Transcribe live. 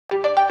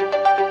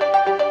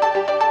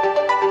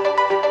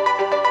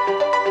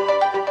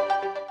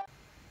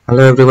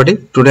Hello everybody,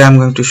 today I'm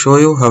going to show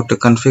you how to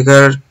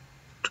configure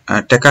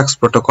TACACS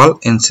protocol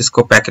in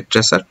Cisco Packet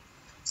Tracer.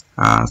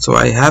 So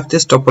I have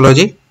this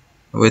topology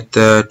with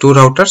two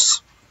routers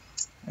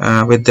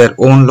with their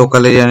own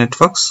local area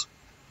networks.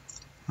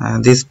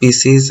 These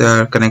PCs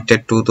are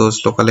connected to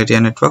those local area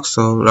networks.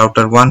 So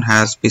router 1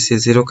 has PC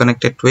 0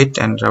 connected to it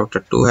and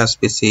router 2 has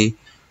PC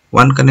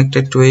 1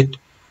 connected to it,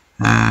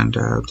 and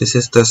this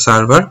is the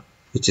server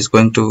which is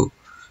going to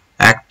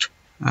act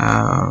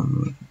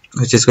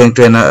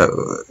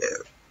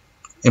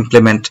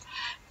implement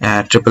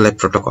AAA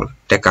protocol,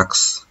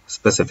 TACACS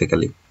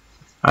specifically.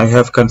 I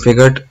have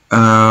configured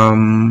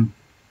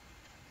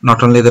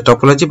not only the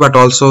topology but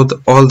also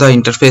all the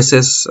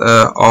interfaces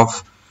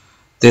of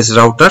these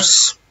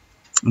routers,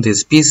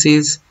 these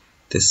PCs,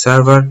 this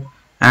server,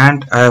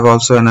 and I have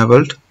also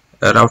enabled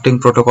a routing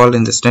protocol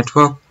in this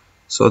network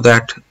so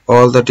that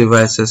all the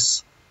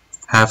devices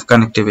have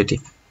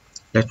connectivity.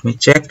 Let me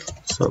check.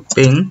 So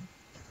ping.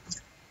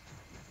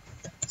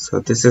 So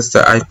this is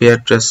the IP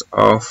address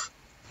of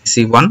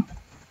PC1.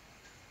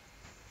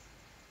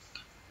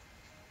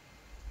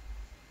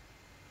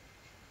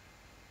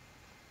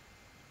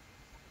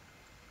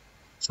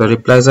 So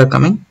replies are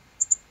coming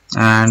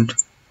and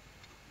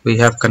we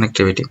have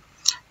connectivity.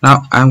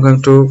 Now I'm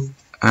going to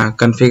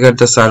configure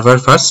the server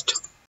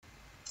first.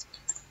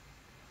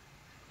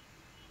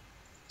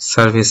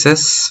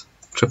 Services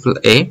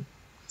AAA,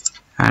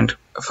 and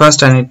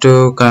first I need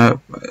to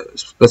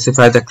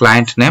specify the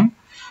client name.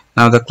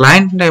 Now the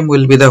client name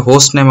will be the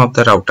host name of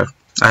the router.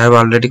 I have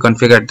already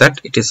configured that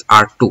it is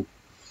R2.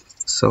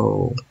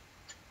 So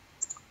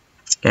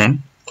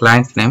again,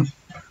 client name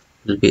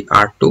will be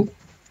R2.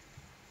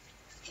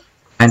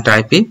 Client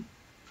IP,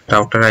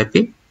 router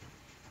IP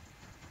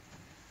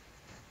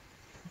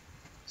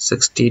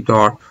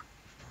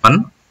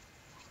 60.1,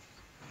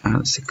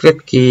 and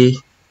secret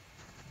key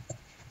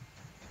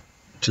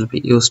it will be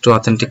used to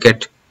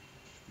authenticate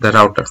the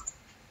router.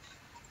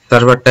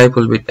 Server type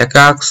will be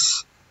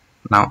TACACS.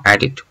 Now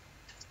add it.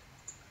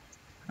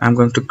 I'm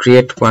going to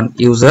create one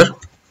user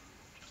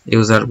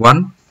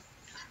 1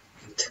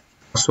 with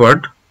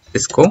password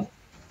Cisco.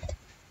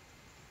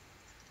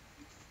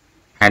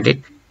 Add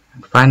it,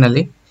 and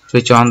finally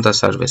switch on the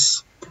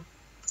service.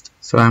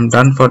 So I'm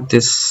done for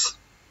this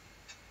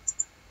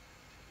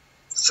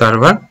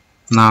server.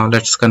 Now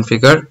let's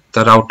configure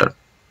the router.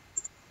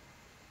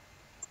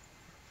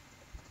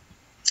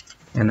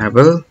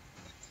 Enable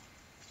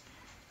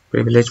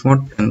privilege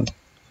mode and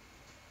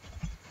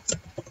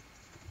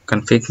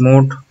config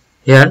mode.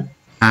 Here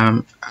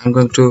I'm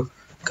going to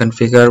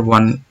configure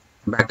one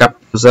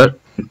backup user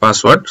and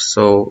password.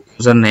 So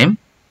username,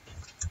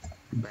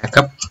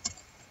 backup,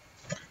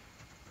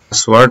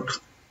 password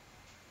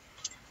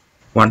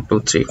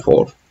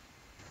 1234.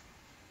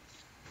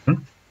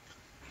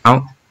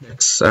 Now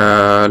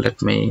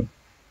let me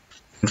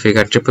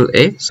configure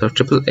AAA. So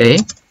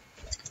AAA,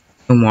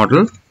 new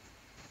model,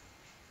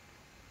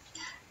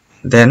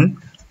 then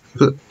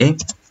AAA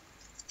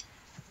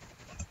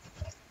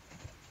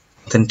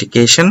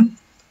authentication,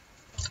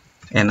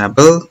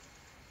 enable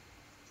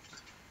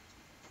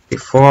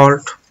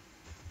default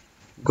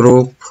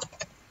group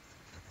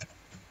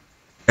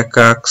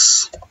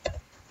TACACS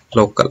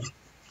local.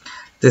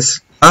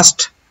 This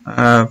last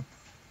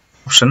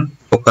option,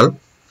 local,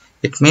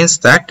 it means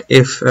that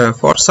if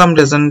for some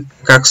reason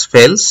TACACS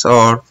fails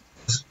or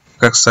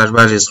TACACS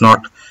server is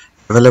not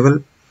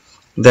available,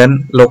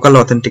 then local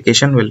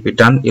authentication will be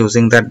done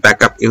using that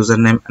backup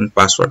username and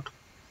password.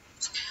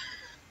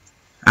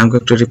 I'm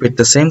going to repeat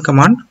the same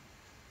command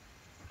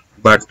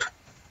but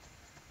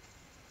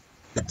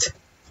with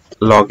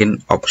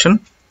login option.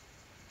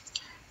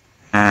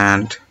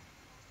 And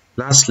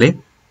lastly,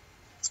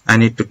 I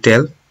need to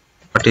tell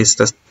what is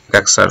the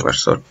TACACS server.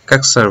 So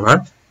TACACS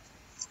server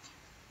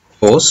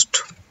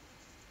host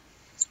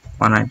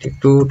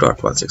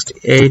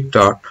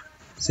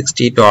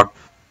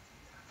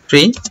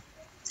 192.168.60.3,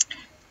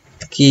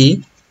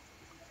 key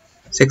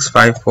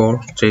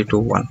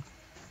 654321,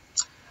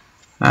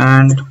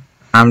 and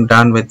I'm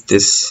done with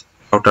this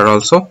router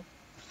also.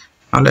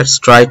 Now let's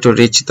try to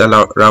reach the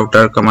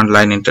router command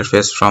line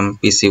interface from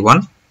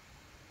PC1.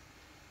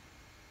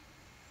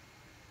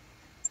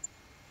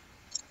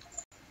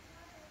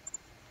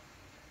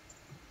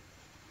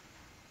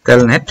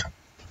 Telnet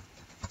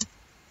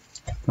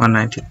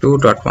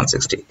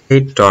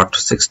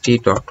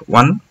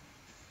 192.168.60.1,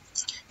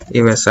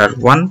 USR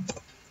 1,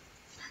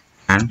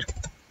 and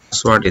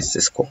password is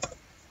Cisco.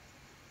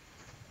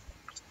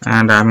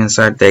 And I'm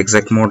inside the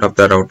exec mode of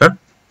the router.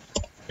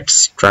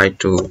 Let's try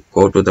to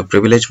go to the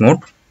privilege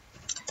mode.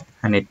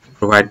 I need to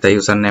provide the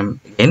username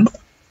again,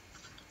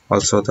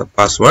 also the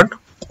password,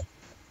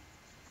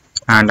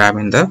 and I'm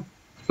in the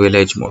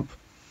privilege mode.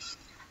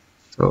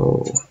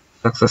 So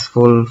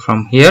successful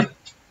from here.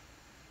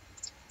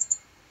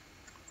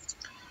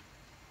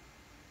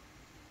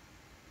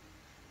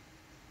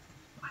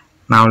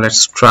 Now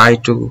let's try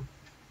to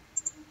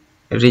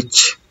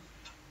reach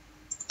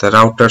the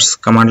router's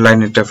command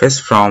line interface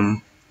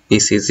from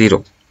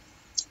PC0.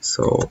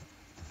 So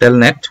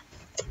telnet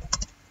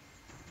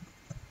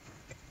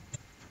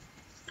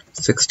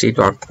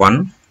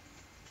 60.1.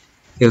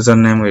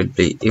 Username will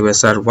be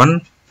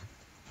usr1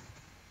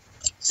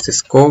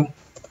 Cisco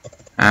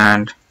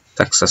and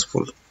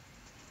successful.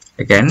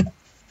 Again,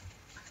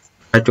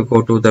 try to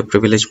go to the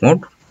privilege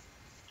mode.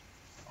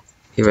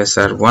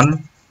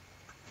 usr1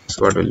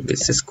 password will be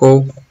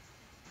Cisco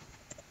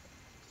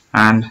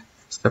and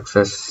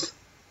success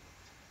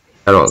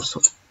here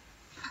also.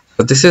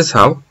 So this is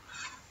how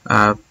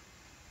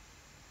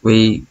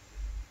we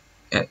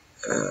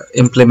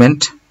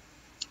implement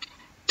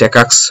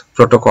TACACS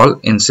protocol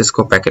in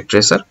Cisco Packet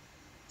Tracer,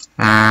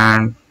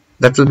 and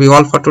that will be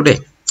all for today.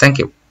 Thank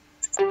you.